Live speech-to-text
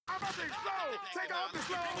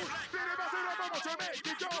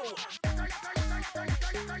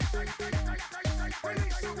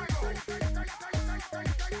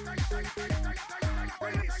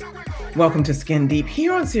Welcome to Skin Deep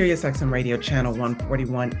here on SiriusXM Radio Channel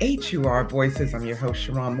 141 HUR Voices. I'm your host,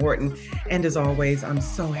 Sharon Morton. And as always, I'm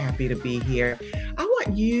so happy to be here. I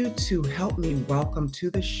want you to help me welcome to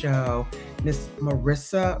the show Miss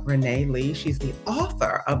Marisa Renee Lee. She's the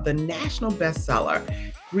author of the national bestseller,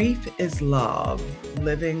 Grief is Love,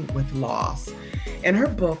 Living with Loss. In her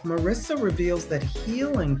book, Marisa reveals that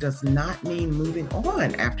healing does not mean moving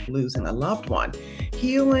on after losing a loved one.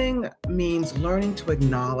 Healing means learning to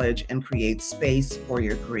acknowledge and create space for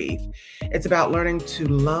your grief. It's about learning to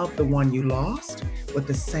love the one you lost with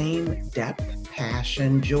the same depth,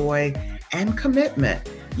 passion, joy, and commitment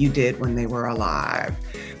you did when they were alive.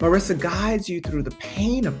 Marisa guides you through the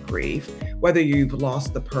pain of grief, whether you've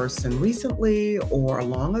lost the person recently or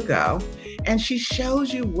long ago, and she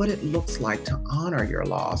shows you what it looks like to honor your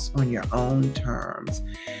loss on your own terms.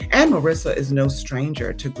 And Marisa is no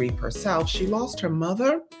stranger to grief herself. She lost her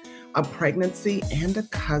mother, a pregnancy, and a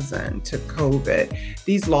cousin to COVID.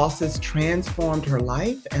 These losses transformed her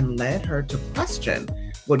life and led her to question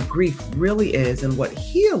what grief really is and what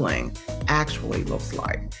healing actually looks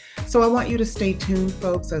like. So I want you to stay tuned,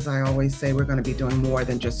 folks. As I always say, we're going to be doing more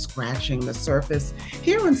than just scratching the surface.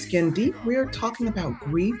 Here on Skin Deep, we're talking about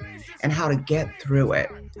grief and how to get through it.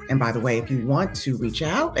 And by the way, if you want to reach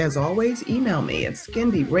out, as always, email me at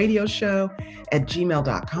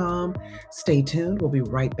skindeepradioshow@gmail.com. Stay tuned. We'll be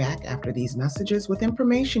right back after these messages with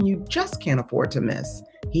information you just can't afford to miss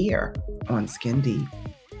here on Skin Deep.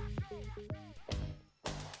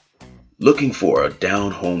 Looking for a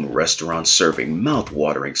down-home restaurant serving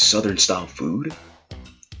mouth-watering Southern-style food?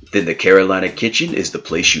 Then the Carolina Kitchen is the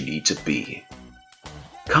place you need to be.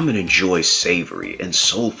 Come and enjoy savory and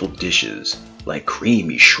soulful dishes like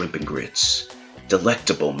creamy shrimp and grits,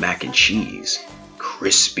 delectable mac and cheese,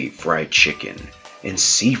 crispy fried chicken, and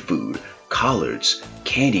seafood, collards,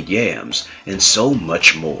 candied yams, and so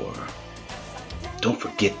much more. Don't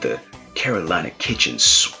forget the Carolina Kitchen's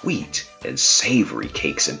sweet and savory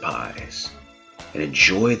cakes and pies. And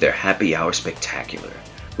enjoy their happy hour spectacular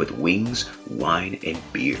with wings, wine, and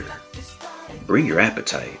beer. Bring your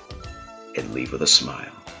appetite and leave with a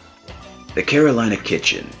smile. The Carolina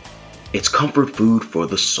Kitchen. It's comfort food for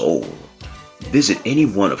the soul. Visit any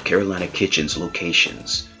one of Carolina Kitchen's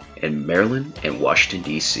locations in Maryland and Washington,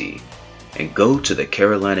 D.C. and go to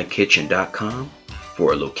thecarolinakitchen.com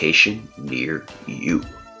for a location near you.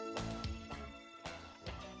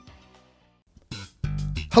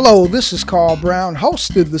 Hello, this is Carl Brown,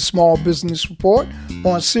 host of the Small Business Report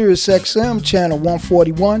on SiriusXM Channel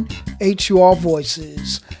 141 HUR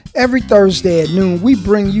Voices. Every Thursday at noon, we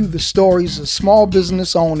bring you the stories of small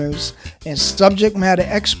business owners and subject matter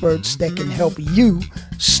experts that can help you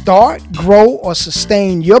start, grow, or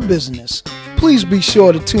sustain your business. Please be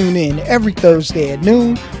sure to tune in every Thursday at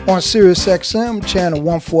noon on SiriusXM Channel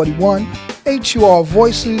 141 HUR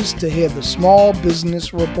Voices to hear the Small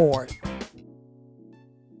Business Report.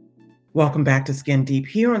 Welcome back to Skin Deep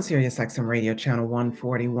here on SiriusXM Radio Channel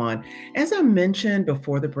 141. As I mentioned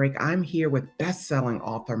before the break, I'm here with best-selling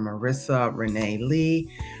author Marisa Renee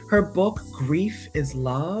Lee. Her book, Grief is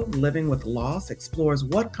Love, Living with Loss, explores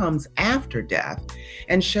what comes after death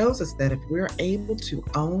and shows us that if we're able to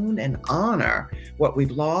own and honor what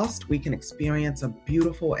we've lost, we can experience a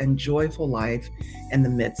beautiful and joyful life in the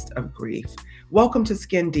midst of grief. Welcome to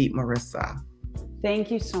Skin Deep, Marisa.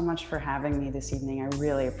 Thank you so much for having me this evening. I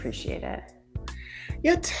really appreciate it.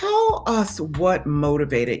 Yeah, tell us what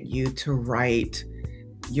motivated you to write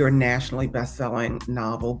your nationally best-selling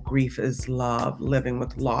novel, Grief is Love, Living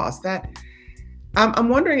with Loss. That I'm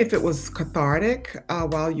wondering if it was cathartic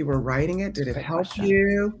while you were writing it. Did it help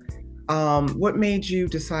you? What made you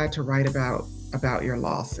decide to write about your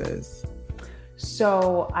losses?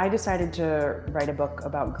 So I decided to write a book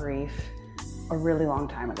about grief a really long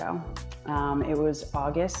time ago. It was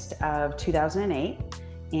August of 2008,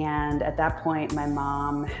 and at that point, my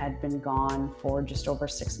mom had been gone for just over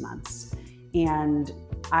 6 months. And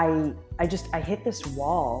I hit this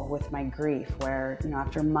wall with my grief where,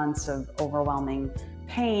 after months of overwhelming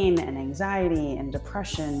pain and anxiety and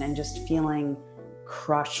depression and just feeling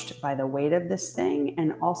crushed by the weight of this thing,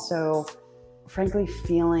 and also, frankly,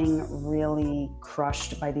 feeling really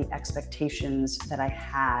crushed by the expectations that I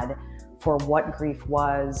had for what grief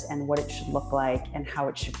was and what it should look like and how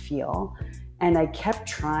it should feel. And I kept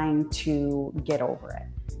trying to get over it.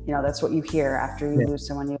 That's what you hear after you lose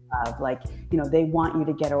someone you love. They want you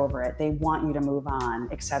to get over it. They want you to move on,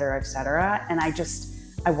 et cetera, et cetera. And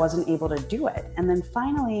I wasn't able to do it. And then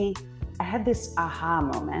finally, I had this aha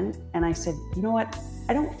moment and I said, you know what?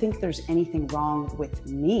 I don't think there's anything wrong with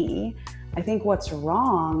me. I think what's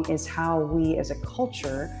wrong is how we as a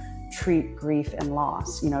culture treat grief and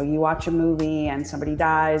loss. You watch a movie and somebody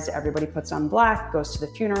dies, everybody puts on black, goes to the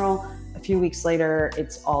funeral. A few weeks later,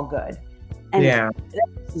 it's all good. And Yeah.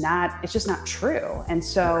 it's just not true. And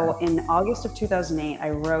so in August of 2008,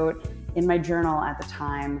 I wrote in my journal at the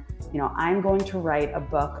time, I'm going to write a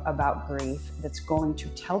book about grief that's going to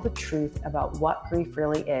tell the truth about what grief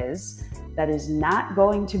really is, that is not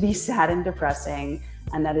going to be sad and depressing,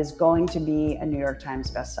 and that is going to be a New York Times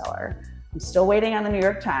bestseller. I'm still waiting on the New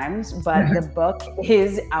York Times, but the book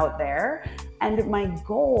is out there. And my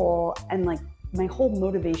goal and my whole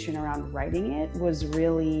motivation around writing it was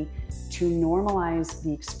really to normalize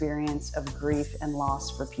the experience of grief and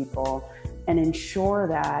loss for people and ensure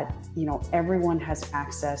that, everyone has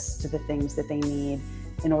access to the things that they need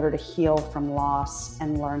in order to heal from loss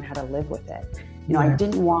and learn how to live with it. I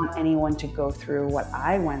didn't want anyone to go through what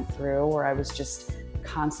I went through, where I was just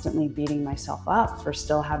constantly beating myself up for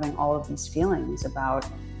still having all of these feelings about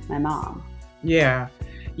my mom. Yeah.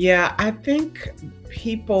 I think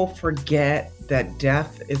people forget that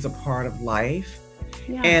death is a part of life.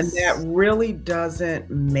 Yes. And that really doesn't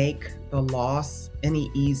make the loss any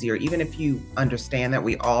easier, even if you understand that.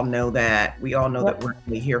 We all know that we're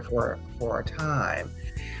only here for a time,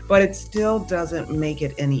 but it still doesn't make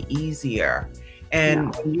it any easier.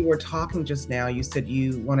 And when you were talking just now, you said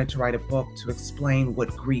you wanted to write a book to explain what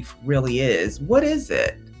grief really is. What is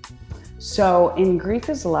it? So in Grief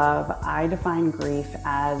is Love, I define grief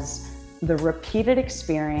as the repeated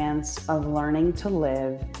experience of learning to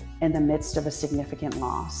live in the midst of a significant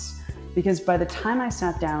loss. Because by the time I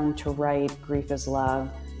sat down to write Grief is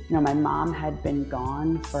Love, my mom had been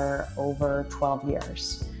gone for over 12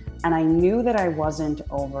 years. And I knew that I wasn't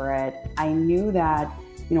over it. I knew that,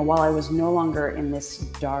 while I was no longer in this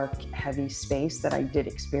dark, heavy space that I did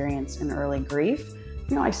experience in early grief,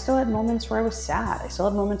 I still had moments where I was sad. I still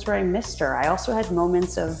had moments where I missed her. I also had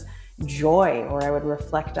moments of joy where I would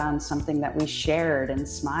reflect on something that we shared and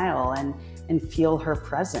smile and feel her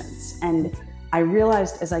presence. And I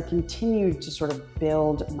realized as I continued to sort of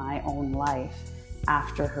build my own life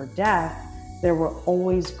after her death, there were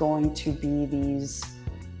always going to be these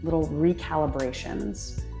little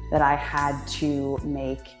recalibrations that I had to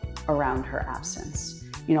make around her absence.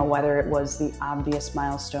 Whether it was the obvious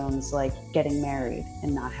milestones like getting married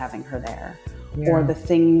and not having her there, or the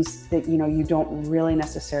things that, you don't really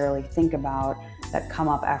necessarily think about that come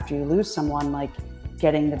up after you lose someone, like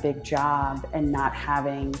getting the big job and not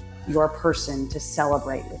having your person to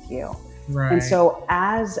celebrate with you. Right. And so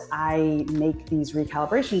as I make these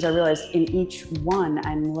recalibrations, I realize in each one,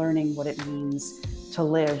 I'm learning what it means to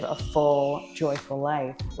live a full, joyful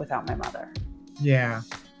life without my mother. Yeah.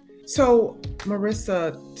 So,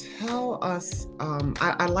 Marisa, tell us,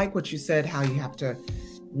 I like what you said, how you have to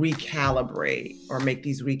recalibrate or make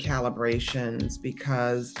these recalibrations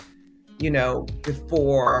because,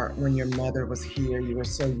 before when your mother was here, you were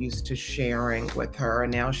so used to sharing with her,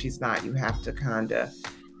 and now she's not. You have to kind of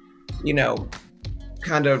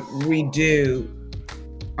redo.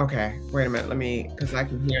 Okay, wait a minute, because I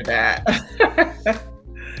can hear that.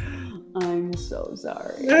 I'm so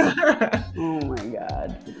sorry. Oh my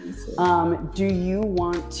God. Do you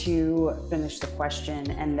want to finish the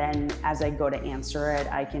question and then as I go to answer it,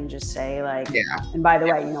 I can just say and by the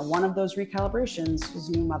way, one of those recalibrations is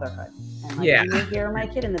new motherhood. And you may hear my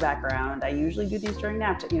kid in the background. I usually do these during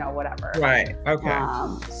nap time, whatever. Right. Okay.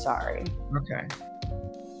 Sorry. Okay.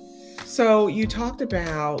 So you talked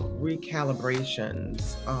about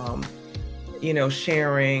recalibrations.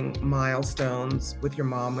 Sharing milestones with your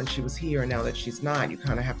mom when she was here, and now that she's not, you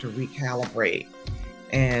kind of have to recalibrate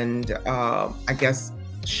and I guess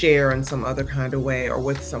share in some other kind of way or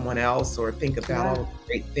with someone else, or think about all the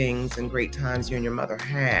great things and great times you and your mother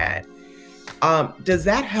had. Does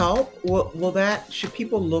that help? Should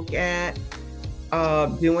people look at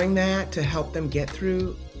doing that to help them get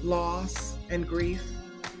through loss and grief?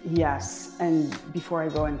 Yes. And before I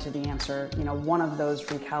go into the answer, one of those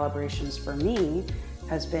recalibrations for me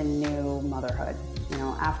has been new motherhood.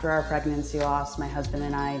 After our pregnancy loss, my husband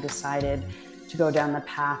and I decided to go down the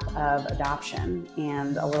path of adoption.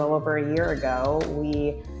 And a little over a year ago,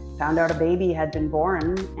 we found out a baby had been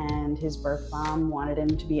born, and his birth mom wanted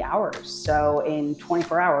him to be ours. So in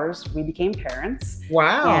 24 hours, we became parents.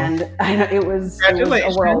 Wow. And it was a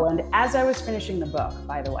Congratulations. whirlwind as I was finishing the book,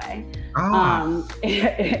 by the way. Ah,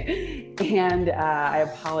 And I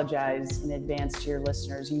apologize in advance to your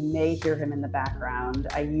listeners. You may hear him in the background.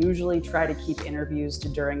 I usually try to keep interviews to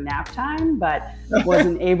during nap time, but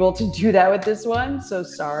wasn't able to do that with this one. So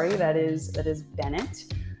sorry. That is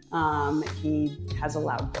Bennett. He has a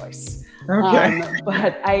loud voice. okay.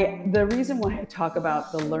 But the reason why I talk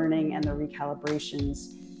about the learning and the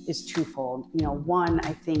recalibrations is twofold. One,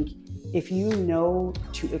 I think if you know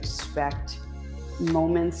to expect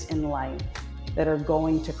moments in life that are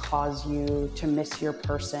going to cause you to miss your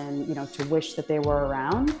person, to wish that they were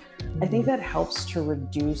around, I think that helps to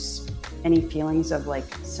reduce any feelings of like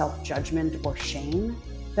self-judgment or shame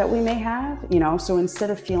that we may have, so instead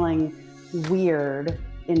of feeling weird,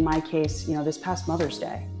 in my case, this past Mother's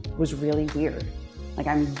Day was really weird. Like,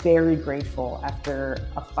 I'm very grateful after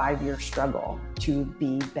a 5-year struggle to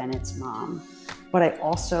be Bennett's mom. But I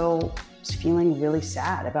also was feeling really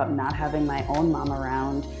sad about not having my own mom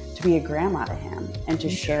around to be a grandma to him and to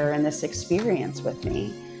share in this experience with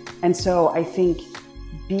me. And so I think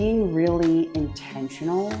being really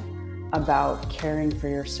intentional about caring for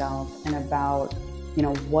yourself and about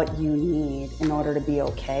what you need in order to be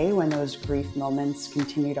okay when those grief moments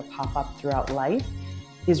continue to pop up throughout life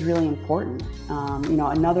is really important.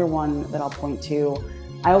 Another one that I'll point to,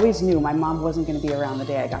 I always knew my mom wasn't going to be around the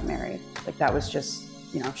day I got married. Like, that was just,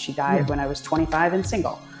 she died when I was 25 and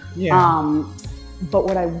single. Yeah. But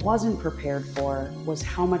what I wasn't prepared for was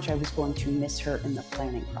how much I was going to miss her in the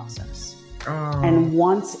planning process. Oh.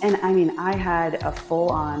 And I had a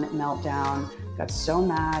full-on meltdown, got so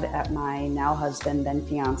mad at my now husband, then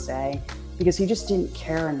fiance, because he just didn't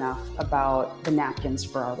care enough about the napkins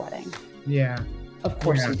for our wedding. Yeah. Of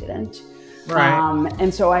course he didn't. Right.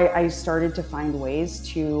 And so I started to find ways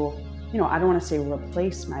to, I don't want to say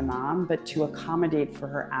replace my mom, but to accommodate for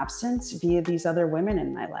her absence via these other women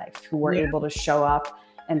in my life who were able to show up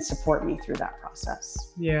and support me through that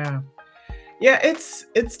process. Yeah. Yeah, it's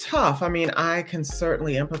tough. I mean, I can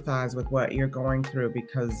certainly empathize with what you're going through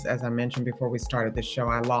because, as I mentioned before we started the show,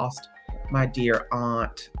 I lost my dear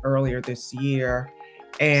aunt earlier this year,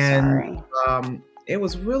 and Sorry. it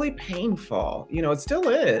was really painful. It still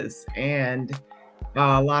is, and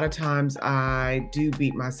a lot of times I do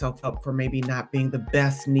beat myself up for maybe not being the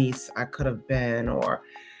best niece I could have been, or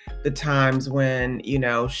the times when,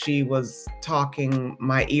 she was talking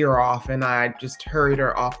my ear off and I just hurried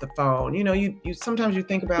her off the phone. You sometimes you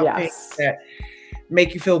think about things Yes. that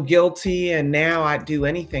make you feel guilty, and now I'd do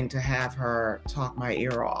anything to have her talk my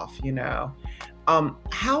ear off.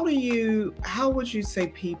 How would you say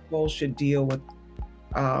people should deal with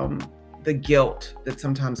um the guilt that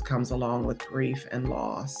sometimes comes along with grief and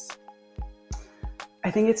loss?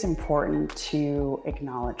 I think it's important to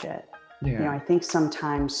acknowledge it. Yeah. I think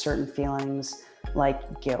sometimes certain feelings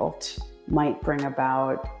like guilt might bring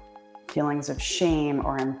about feelings of shame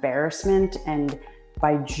or embarrassment. And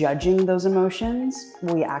by judging those emotions,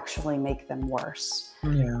 we actually make them worse.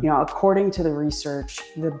 Yeah. According to the research,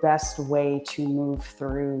 the best way to move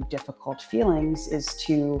through difficult feelings is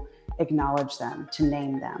to acknowledge them, to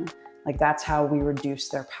name them. Like, that's how we reduce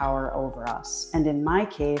their power over us. And in my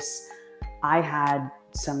case, I had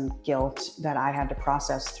some guilt that I had to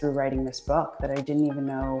process through writing this book that I didn't even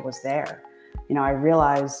know was there. I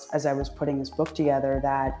realized as I was putting this book together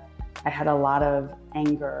that I had a lot of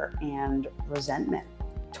anger and resentment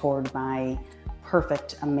toward my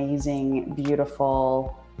perfect, amazing,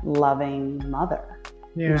 beautiful, loving mother.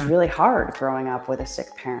 It was Yeah. really hard growing up with a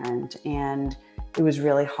sick parent, and it was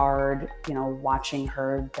really hard, watching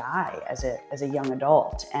her die as a young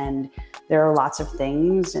adult. And there are lots of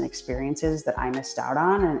things and experiences that I missed out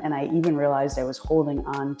on. And I even realized I was holding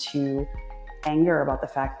on to anger about the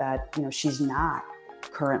fact that, she's not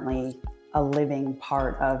currently a living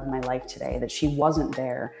part of my life today, that she wasn't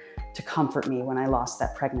there to comfort me when I lost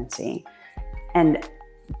that pregnancy. And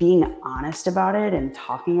being honest about it and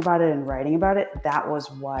talking about it and writing about it, that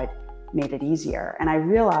was what made it easier. And I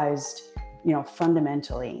realized,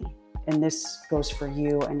 fundamentally, and this goes for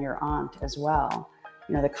you and your aunt as well,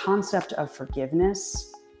 the concept of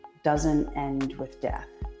forgiveness doesn't end with death.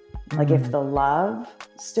 Like, if the love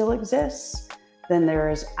still exists, then there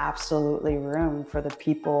is absolutely room for the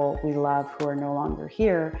people we love who are no longer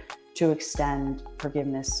here to extend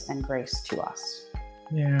forgiveness and grace to us.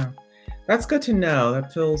 Yeah. That's good to know.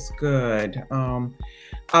 That feels good.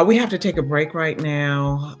 We have to take a break right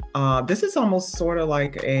now. This is almost sort of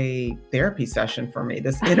like a therapy session for me,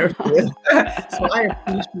 this interview. So I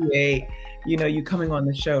appreciate, you coming on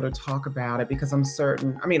the show to talk about it because I'm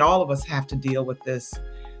certain, I mean, all of us have to deal with this,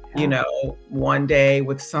 Yeah. one day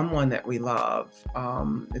with someone that we love.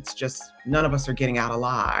 It's just none of us are getting out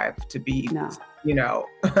alive to be, No. you know,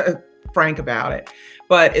 frank about it.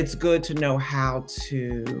 But it's good to know how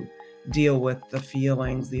to deal with the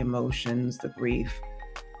feelings, the emotions, the grief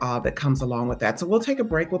that comes along with that. So we'll take a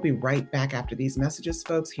break. We'll be right back after these messages,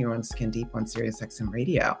 folks, here on Skin Deep on Sirius XM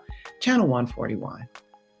Radio, channel 141.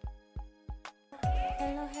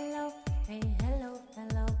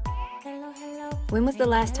 When was the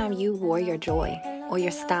last time you wore your joy or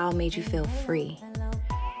your style made you feel free?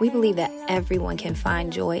 We believe that everyone can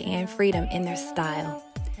find joy and freedom in their style.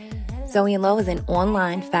 Zoe & Lo is an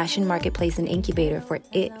online fashion marketplace and incubator for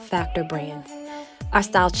It Factor brands. Our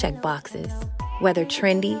style check boxes. Whether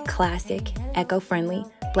trendy, classic, eco-friendly,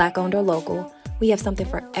 Black-owned or local, we have something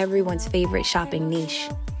for everyone's favorite shopping niche.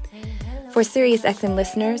 For SiriusXM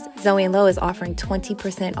listeners, Zoe & Lo is offering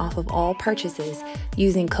 20% off of all purchases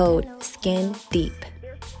using code SKINDEEP.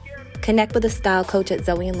 Connect with a style coach at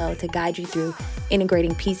Zoe & Lo to guide you through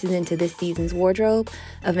integrating pieces into this season's wardrobe,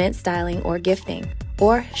 event styling, or gifting.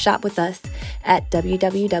 Or shop with us at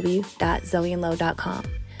www.zoeandlo.com.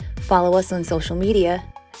 Follow us on social media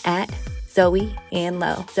at Zoe and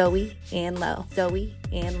Lo, Zoe and Lo, Zoe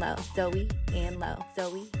and Lo, Zoe and Lo,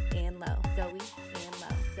 Zoe and Lo, Zoe and Lo,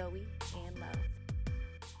 Zoe and Lo.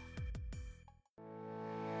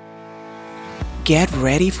 Get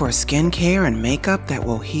ready for skincare and makeup that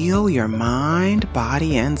will heal your mind,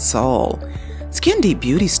 body, and soul.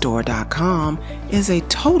 SkinDeepBeautyStore.com is a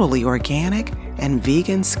totally organic and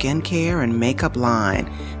vegan skincare and makeup line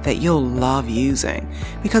that you'll love using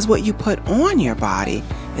because what you put on your body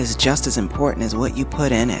is just as important as what you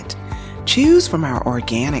put in it. Choose from our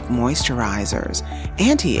organic moisturizers,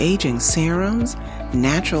 anti-aging serums,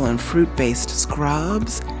 natural and fruit-based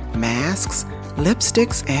scrubs, masks,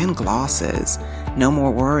 lipsticks, and glosses. No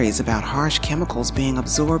more worries about harsh chemicals being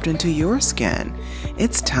absorbed into your skin.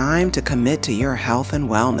 It's time to commit to your health and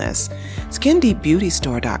wellness.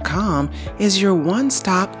 SkinDeepBeautyStore.com is your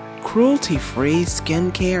one-stop, cruelty-free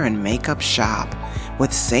skincare and makeup shop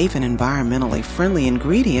with safe and environmentally friendly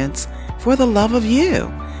ingredients for the love of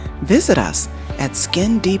you. Visit us at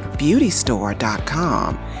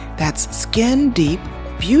SkinDeepBeautyStore.com. That's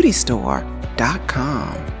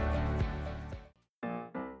SkinDeepBeautyStore.com.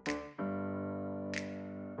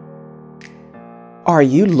 Are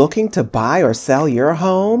you looking to buy or sell your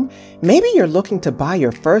home? Maybe you're looking to buy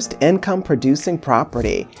your first income-producing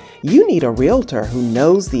property. You need a realtor who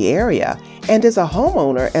knows the area and is a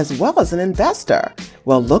homeowner as well as an investor.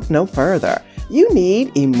 Well, look no further. You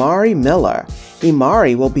need Imari Miller.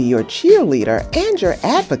 Imari will be your cheerleader and your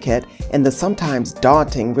advocate in the sometimes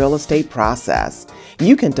daunting real estate process.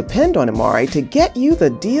 You can depend on Imari to get you the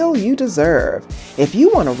deal you deserve. If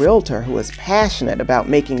you want a realtor who is passionate about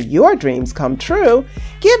making your dreams come true,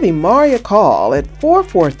 give Imari a call at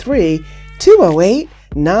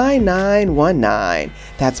 443-208-9919.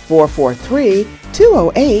 That's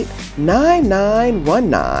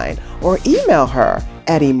 443-208-9919. Or email her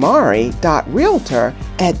at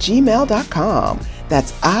imari.realtor@gmail.com.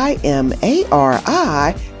 That's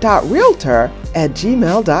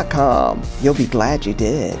imari.realtor@gmail.com. You'll be glad you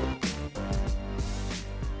did.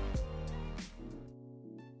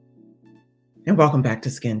 And welcome back to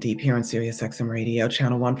Skin Deep here on Sirius XM Radio,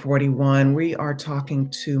 channel 141. We are talking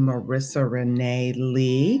to Marisa Renee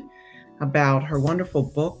Lee about her wonderful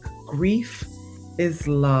book, Grief is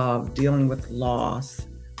Love, Dealing with Loss,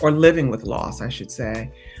 or Living with Loss, I should say.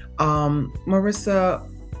 Marisa,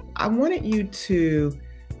 I wanted you to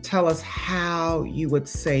tell us how you would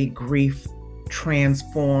say grief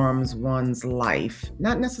transforms one's life,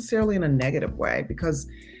 not necessarily in a negative way, because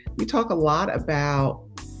we talk a lot about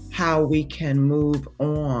how we can move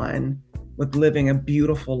on with living a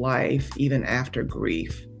beautiful life even after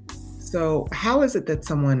grief. So how is it that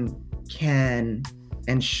someone can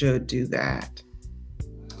and should do that?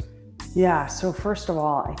 Yeah, so first of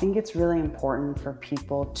all, I think it's really important for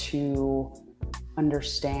people to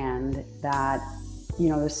understand that,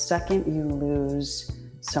 the second you lose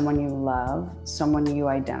someone you love, someone you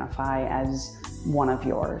identify as one of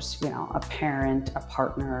yours, a parent, a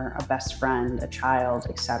partner, a best friend, a child,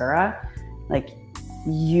 etc., like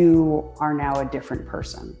you are now a different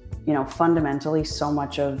person. Fundamentally, so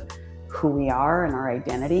much of who we are and our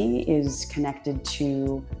identity is connected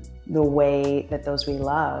to the way that those we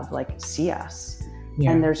love, see us. Yeah.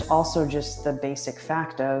 And there's also just the basic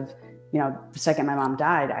fact of the second my mom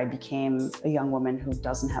died, I became a young woman who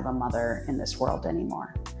doesn't have a mother in this world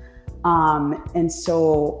anymore. And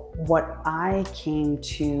so what I came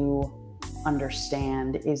to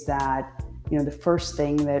understand is that, the first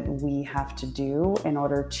thing that we have to do in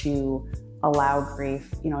order to allow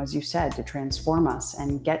grief, as you said, to transform us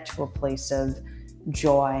and get to a place of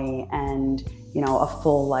joy and, a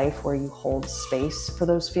full life where you hold space for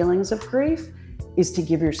those feelings of grief, is to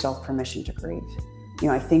give yourself permission to grieve.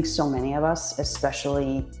 I think so many of us,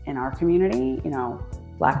 especially in our community,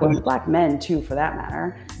 Black women, Black men too, for that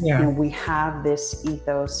matter, we have this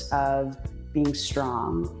ethos of being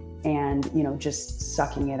strong and, just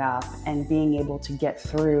sucking it up and being able to get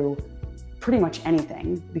through pretty much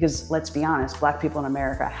anything. Because let's be honest, Black people in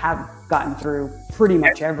America have gotten through pretty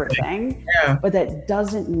much everything, but that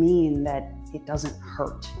doesn't mean that it doesn't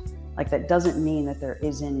hurt. Like, that doesn't mean that there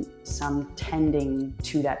isn't some tending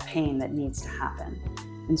to that pain that needs to happen.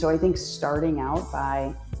 And so I think starting out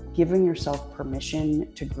by giving yourself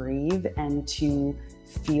permission to grieve and to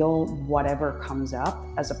feel whatever comes up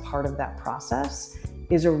as a part of that process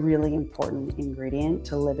is a really important ingredient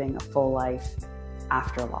to living a full life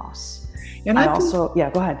after loss. And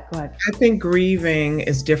go ahead. I think grieving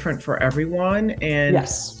is different for everyone, and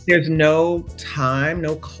there's no time,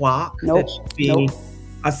 no clock that should be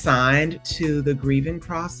assigned to the grieving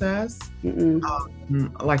process.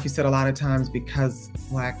 Like you said, a lot of times, because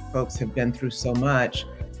Black folks have been through so much,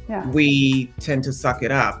 we tend to suck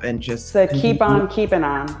it up and just keep on keeping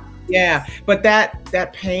on. Yeah, but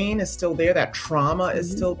that pain is still there. That trauma is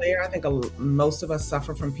still there. I think most of us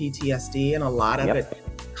suffer from PTSD, and a lot of it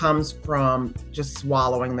comes from just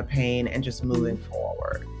swallowing the pain and just moving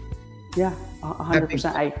forward. Yeah,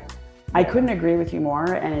 100%. I couldn't agree with you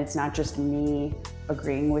more. And it's not just me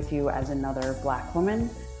agreeing with you as another Black woman.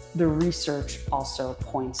 The research also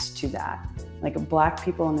points to that. Like, Black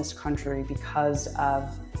people in this country, because of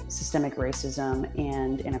systemic racism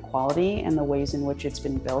and inequality and the ways in which it's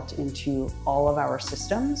been built into all of our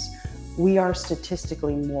systems, we are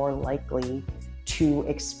statistically more likely to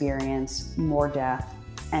experience more death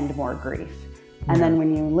and more grief. And then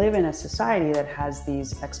when you live in a society that has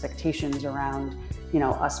these expectations around,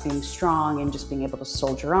 us being strong and just being able to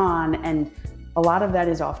soldier on, and a lot of that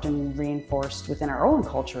is often reinforced within our own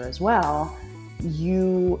culture as well,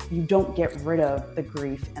 you don't get rid of the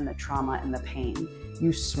grief and the trauma and the pain.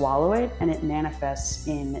 You swallow it, and it manifests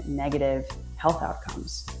in negative health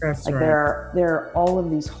outcomes. That's right. There are all of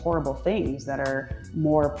these horrible things that are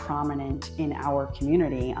more prominent in our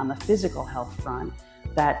community on the physical health front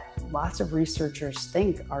that lots of researchers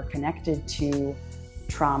think are connected to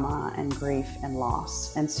trauma and grief and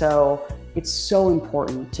loss. And so it's so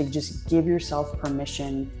important to just give yourself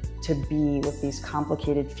permission to be with these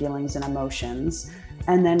complicated feelings and emotions.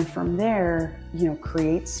 And then from there,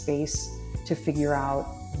 create space to figure out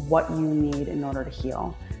what you need in order to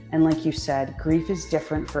heal. And like you said, grief is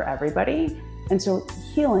different for everybody. And so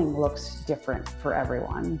healing looks different for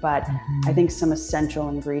everyone. But I think some essential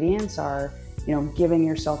ingredients are, giving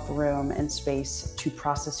yourself room and space to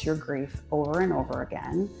process your grief over and over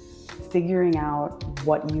again, figuring out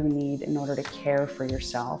what you need in order to care for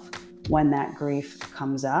yourself when that grief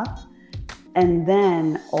comes up, and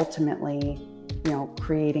then ultimately,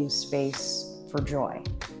 creating space for joy.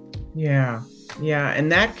 Yeah.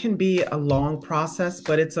 And that can be a long process,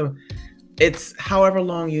 but it's however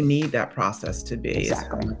long you need that process to be.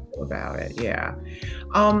 Exactly. About it. Yeah.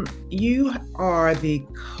 You are the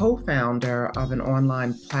co-founder of an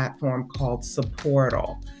online platform called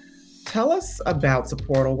Supportal. Tell us about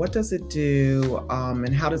Supportal. What does it do,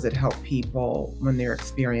 and how does it help people when they're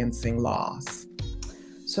experiencing loss?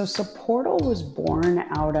 So Supportal was born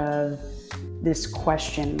out of this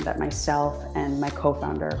question that myself and my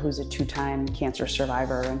co-founder, who's a 2-time cancer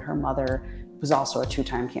survivor, and her mother was also a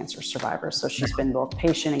 2-time cancer survivor. So she's been both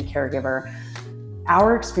patient and caregiver.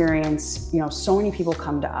 Our experience, so many people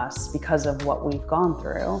come to us because of what we've gone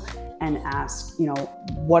through and ask,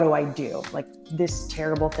 what do I do? Like, this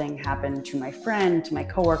terrible thing happened to my friend, to my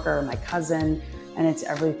coworker, my cousin, and it's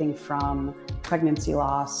everything from pregnancy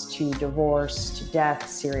loss to divorce to death,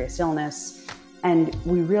 serious illness. And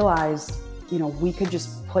we realized, we could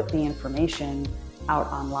just put the information out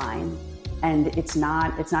online, and it's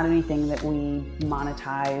not anything that we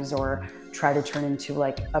monetize or try to turn into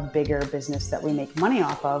like a bigger business that we make money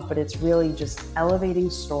off of, but it's really just elevating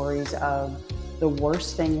stories of the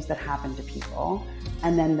worst things that happen to people,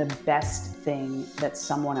 and then the best thing that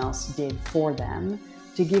someone else did for them,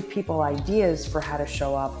 to give people ideas for how to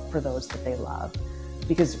show up for those that they love.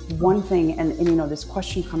 Because one thing, and this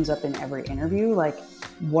question comes up in every interview, like,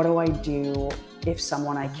 what do I do if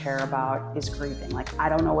someone I care about is grieving? Like, I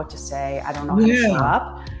don't know what to say. I don't know how to show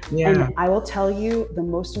up. Yeah. And I will tell you, the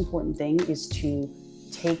most important thing is to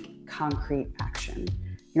take concrete action.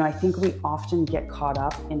 I think we often get caught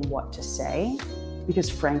up in what to say, because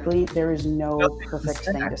frankly, there is no perfect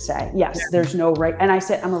thing to say. Yes, there's no right. And I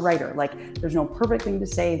said, I'm a writer. Like, there's no perfect thing to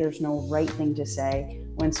say. There's no right thing to say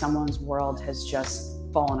when someone's world has just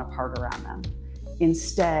fallen apart around them.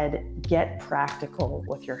 Instead, get practical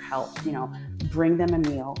with your help. Bring them a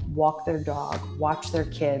meal, walk their dog, watch their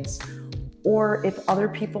kids. Or if other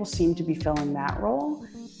people seem to be filling that role,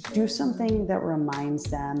 do something that reminds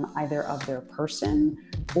them either of their person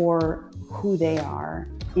or who they are,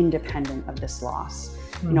 independent of this loss.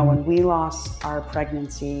 When we lost our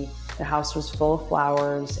pregnancy, the house was full of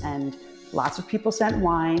flowers and lots of people sent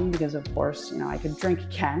wine because, of course, I could drink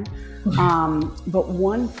again. But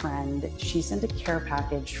one friend, she sent a care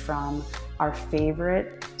package from our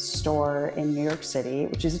favorite store in New York City,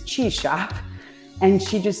 which is a cheese shop. And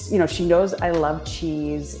she just, she knows I love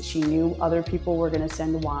cheese. She knew other people were going to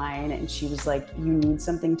send wine. And she was like, you need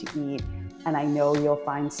something to eat. And I know you'll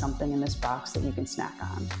find something in this box that you can snack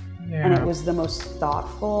on. Yeah. And it was the most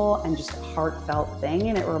thoughtful and just heartfelt thing.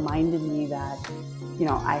 And it reminded me that,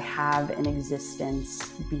 I have an existence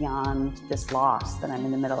beyond this loss that I'm in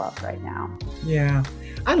the middle of right now. Yeah.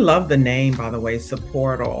 I love the name, by the way,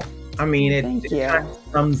 Supportal. I mean, it kind of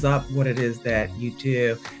sums up what it is that you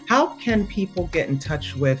do. How can people get in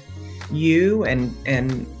touch with you and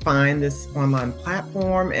find this online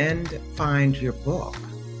platform and find your book?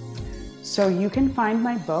 So you can find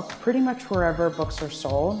my book pretty much wherever books are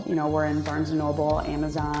sold. We're in Barnes & Noble,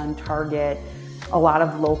 Amazon, Target, a lot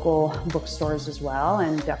of local bookstores as well,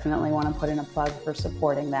 and definitely want to put in a plug for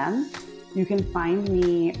supporting them. You can find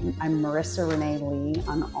me, I'm Marisa Renee Lee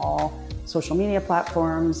on all social media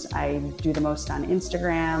platforms. I do the most on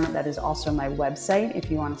Instagram. That is also my website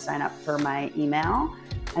if you want to sign up for my email.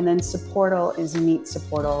 And then Supportal is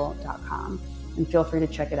meetsupportal.com. And feel free to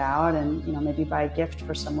check it out and maybe buy a gift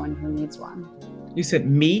for someone who needs one. You said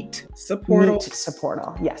Meet Supportal? Meet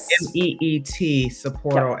Supportal, yes. MEET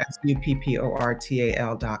Supportal,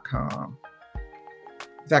 SUPPORTAL.com.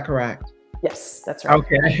 Is that correct? Yes, that's right.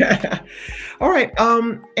 Okay. All right.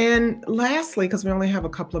 And lastly, because we only have a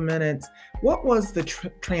couple of minutes, what was the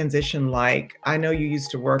transition like? I know you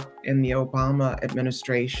used to work in the Obama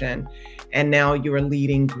administration, and now you're a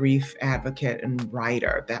leading grief advocate and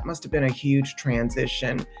writer. That must have been a huge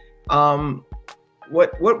transition.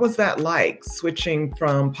 What was that like, switching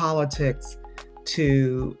from politics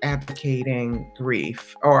to advocating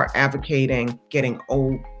grief or advocating getting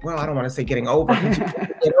old? Well, I don't want to say getting over,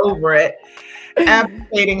 get over it.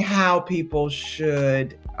 Advocating how people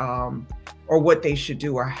should, or what they should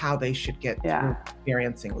do, or how they should get through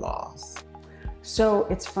experiencing loss. So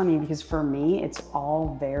it's funny because for me, it's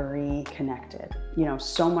all very connected.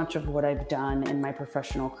 So much of what I've done in my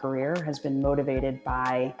professional career has been motivated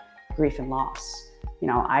by grief and loss.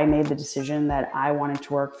 I made the decision that I wanted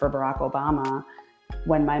to work for Barack Obama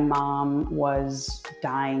when my mom was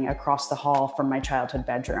dying across the hall from my childhood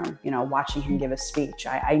bedroom, watching him give a speech.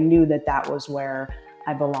 I knew that was where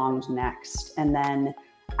I belonged next. And then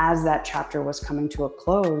as that chapter was coming to a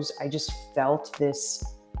close, I just felt this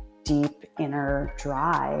deep inner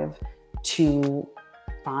drive to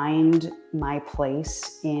find my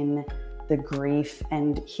place in the grief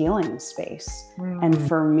and healing space. And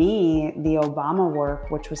for me, the Obama work,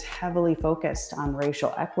 which was heavily focused on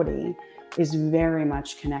racial equity, is very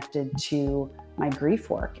much connected to my grief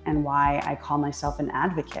work and why I call myself an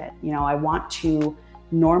advocate. I want to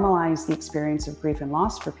normalize the experience of grief and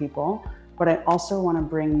loss for people, but I also want to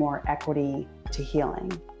bring more equity to healing.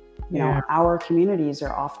 Our communities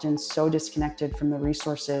are often so disconnected from the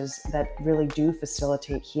resources that really do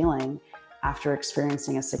facilitate healing after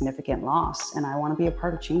experiencing a significant loss. And I want to be a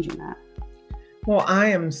part of changing that. Well, I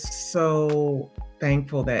am so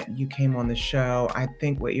thankful that you came on the show. I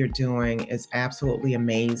think what you're doing is absolutely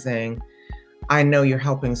amazing. I know you're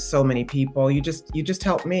helping so many people. You just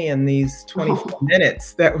helped me in these 24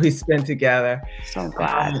 minutes that we spent together. So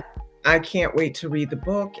glad. I can't wait to read the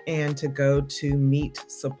book and to go to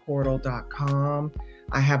meetsupportal.com.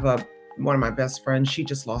 I have one of my best friends. She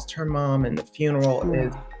just lost her mom, and the funeral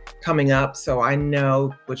is coming up. So I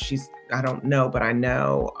know I don't know, but I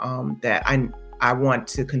know that I want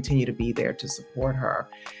to continue to be there to support her.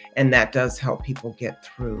 And that does help people get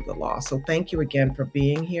through the loss. So thank you again for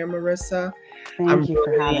being here, Marisa. Thank you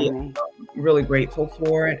for having me. Really grateful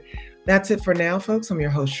for it. That's it for now, folks. I'm your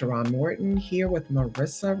host, Sharon Morton, here with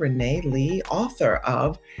Marisa Renee Lee, author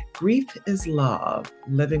of Grief is Love,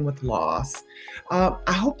 Living with Loss. I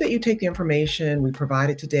hope that you take the information we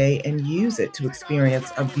provided today and use it to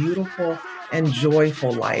experience a beautiful and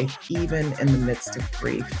joyful life, even in the midst of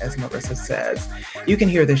grief, as Marisa says. You can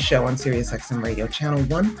hear this show on SiriusXM Radio Channel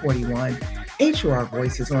 141, HUR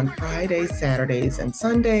Voices on Fridays, Saturdays, and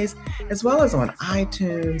Sundays, as well as on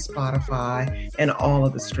iTunes, Spotify, and all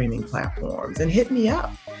of the streaming platforms. And hit me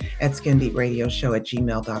up at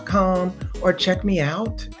skindeepradioshow@gmail.com or check me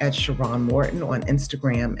out at Sharon Morton on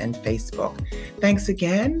Instagram and Facebook. Thanks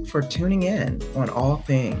again for tuning in on all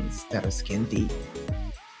things that are skin deep.